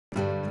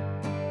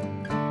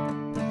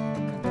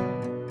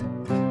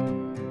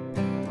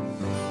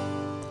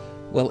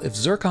Well, if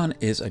Zircon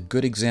is a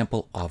good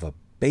example of a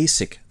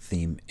basic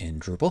theme in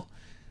Drupal,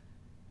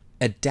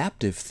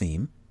 Adaptive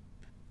Theme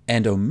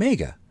and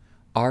Omega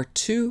are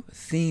two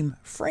theme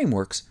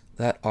frameworks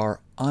that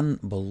are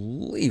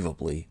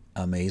unbelievably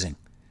amazing.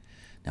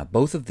 Now,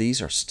 both of these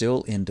are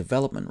still in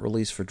development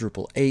release for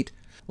Drupal 8.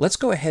 Let's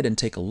go ahead and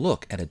take a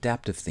look at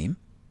Adaptive Theme.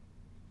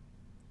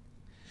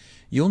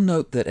 You'll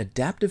note that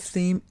Adaptive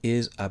Theme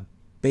is a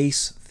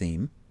base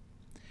theme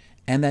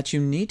and that you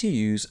need to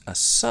use a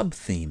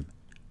subtheme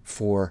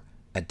for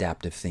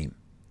Adaptive Theme.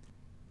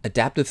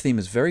 Adaptive Theme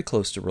is very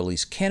close to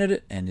release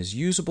candidate and is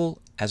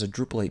usable as a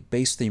Drupal 8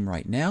 base theme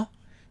right now.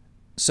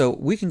 So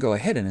we can go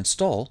ahead and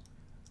install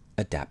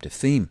Adaptive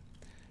Theme.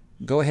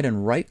 Go ahead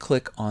and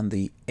right-click on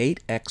the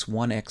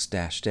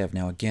 8x1x-dev.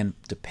 Now again,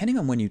 depending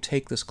on when you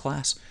take this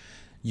class,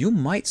 you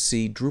might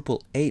see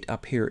Drupal 8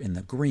 up here in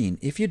the green.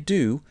 If you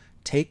do,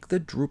 take the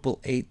Drupal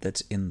 8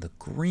 that's in the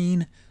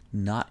green,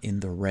 not in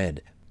the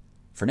red.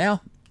 For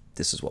now,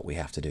 this is what we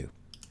have to do.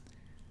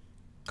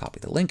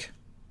 Copy the link.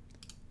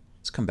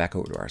 Let's come back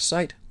over to our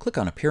site, click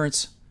on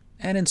Appearance,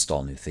 and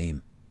install new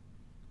theme.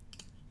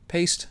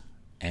 Paste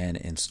and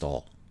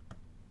install.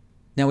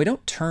 Now we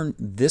don't turn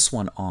this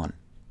one on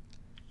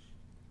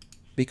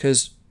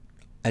because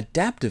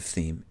Adaptive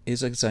Theme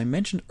is, as I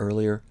mentioned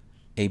earlier,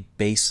 a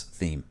base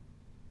theme.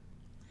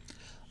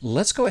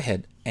 Let's go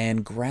ahead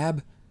and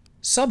grab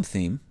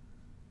Subtheme,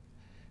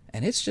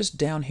 and it's just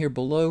down here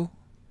below,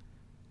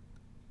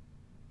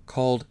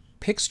 called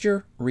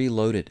Pixture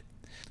Reloaded.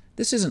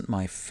 This isn't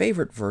my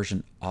favorite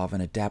version of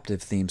an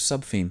Adaptive Theme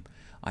subtheme.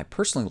 I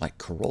personally like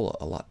Corolla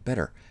a lot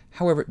better.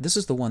 However, this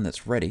is the one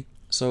that's ready.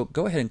 So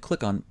go ahead and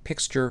click on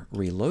Pixture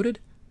Reloaded.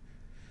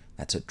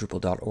 That's at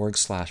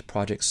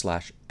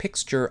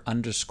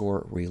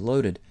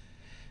drupal.org/project/pixture_reloaded.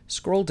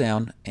 Scroll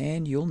down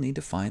and you'll need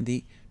to find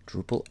the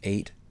Drupal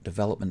 8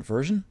 development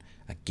version.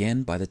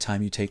 Again, by the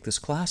time you take this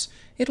class,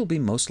 it'll be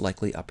most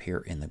likely up here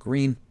in the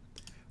green.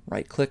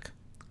 Right-click,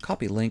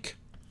 copy link,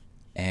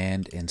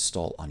 and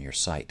install on your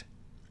site.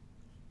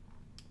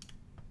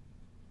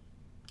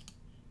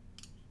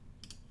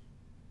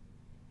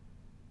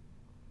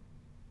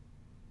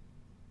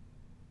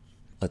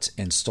 Let's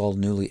install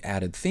newly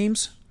added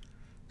themes.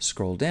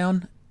 Scroll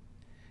down,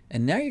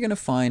 and now you're going to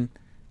find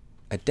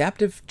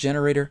Adaptive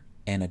Generator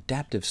and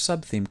Adaptive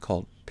Subtheme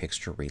called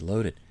Pixture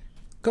Reloaded.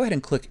 Go ahead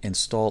and click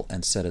Install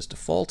and Set as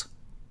Default.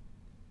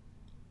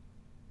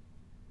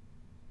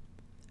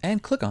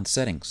 And click on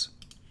Settings.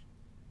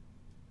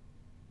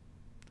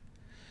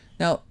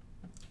 Now,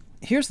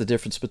 here's the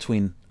difference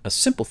between a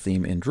simple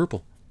theme in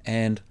Drupal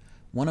and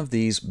one of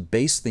these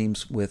base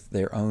themes with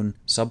their own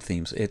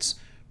subthemes. It's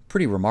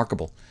pretty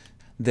remarkable.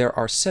 There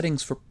are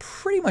settings for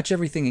pretty much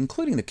everything,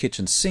 including the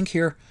kitchen sink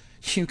here.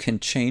 You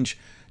can change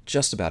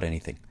just about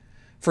anything.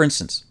 For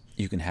instance,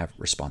 you can have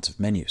responsive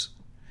menus,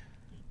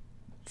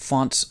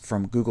 fonts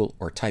from Google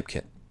or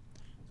Typekit,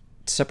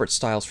 separate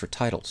styles for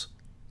titles,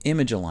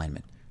 image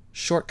alignment,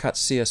 shortcut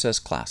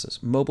CSS classes,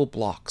 mobile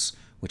blocks,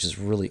 which is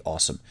really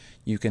awesome.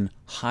 You can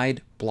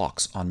hide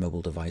blocks on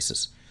mobile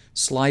devices.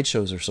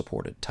 Slideshows are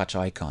supported, touch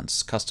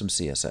icons, custom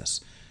CSS,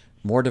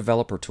 more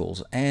developer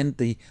tools, and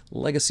the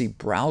legacy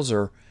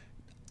browser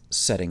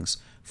settings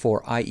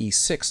for IE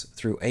 6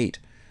 through 8.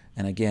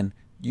 And again,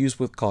 use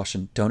with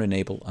caution, don't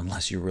enable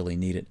unless you really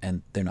need it,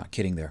 and they're not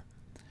kidding there.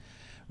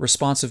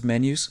 Responsive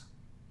menus,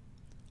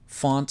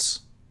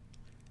 fonts,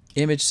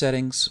 image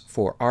settings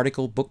for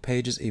article, book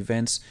pages,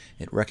 events.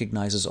 It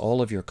recognizes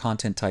all of your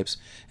content types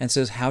and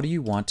says, how do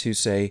you want to,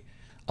 say,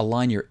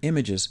 align your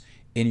images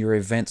in your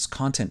event's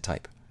content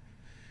type?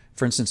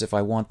 For instance, if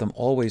I want them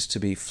always to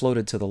be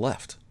floated to the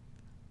left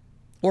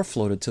or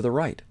floated to the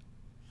right.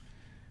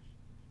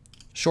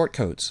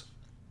 Shortcodes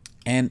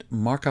and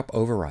markup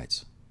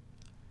overrides.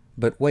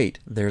 But wait,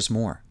 there's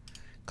more.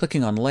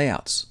 Clicking on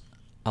Layouts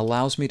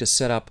allows me to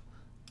set up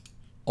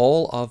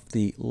all of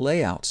the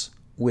layouts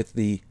with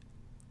the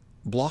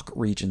block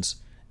regions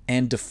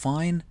and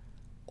define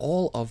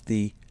all of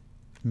the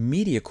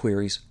media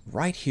queries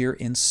right here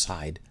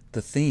inside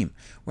the theme.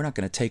 We're not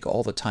going to take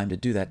all the time to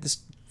do that. This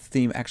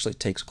theme actually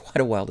takes quite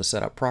a while to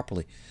set up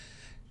properly.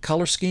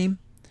 Color scheme,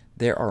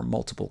 there are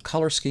multiple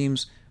color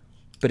schemes.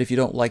 But if you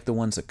don't like the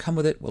ones that come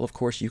with it, well, of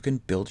course, you can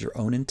build your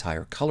own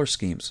entire color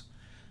schemes.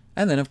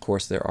 And then, of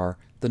course, there are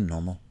the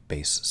normal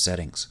base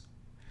settings.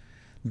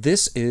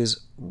 This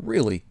is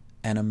really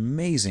an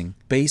amazing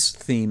base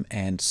theme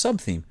and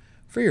subtheme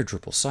for your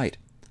Drupal site.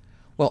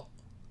 Well,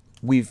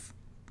 we've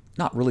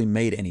not really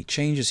made any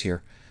changes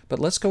here, but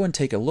let's go and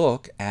take a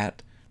look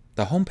at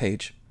the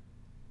homepage,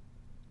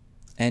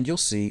 and you'll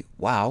see,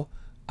 wow,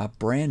 a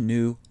brand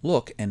new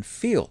look and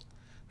feel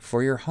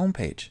for your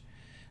homepage.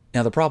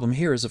 Now the problem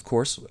here is, of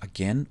course,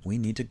 again, we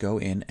need to go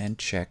in and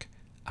check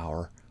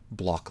our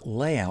block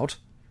layout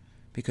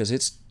because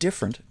it's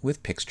different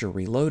with Pixture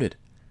Reloaded.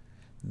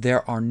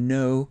 There are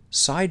no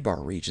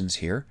sidebar regions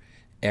here.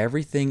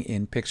 Everything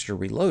in Pixture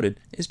Reloaded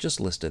is just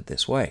listed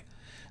this way.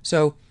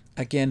 So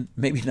again,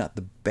 maybe not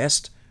the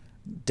best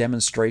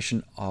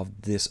demonstration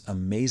of this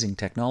amazing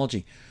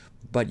technology,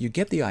 but you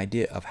get the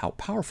idea of how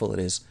powerful it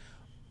is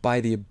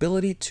by the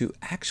ability to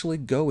actually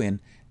go in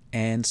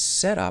and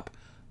set up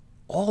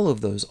all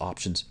of those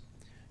options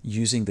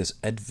using this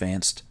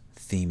advanced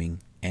theming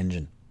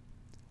engine.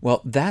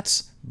 Well,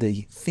 that's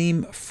the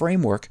theme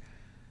framework,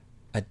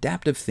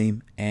 adaptive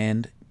theme,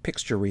 and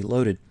pixture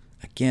reloaded.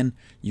 Again,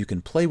 you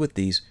can play with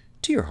these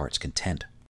to your heart's content.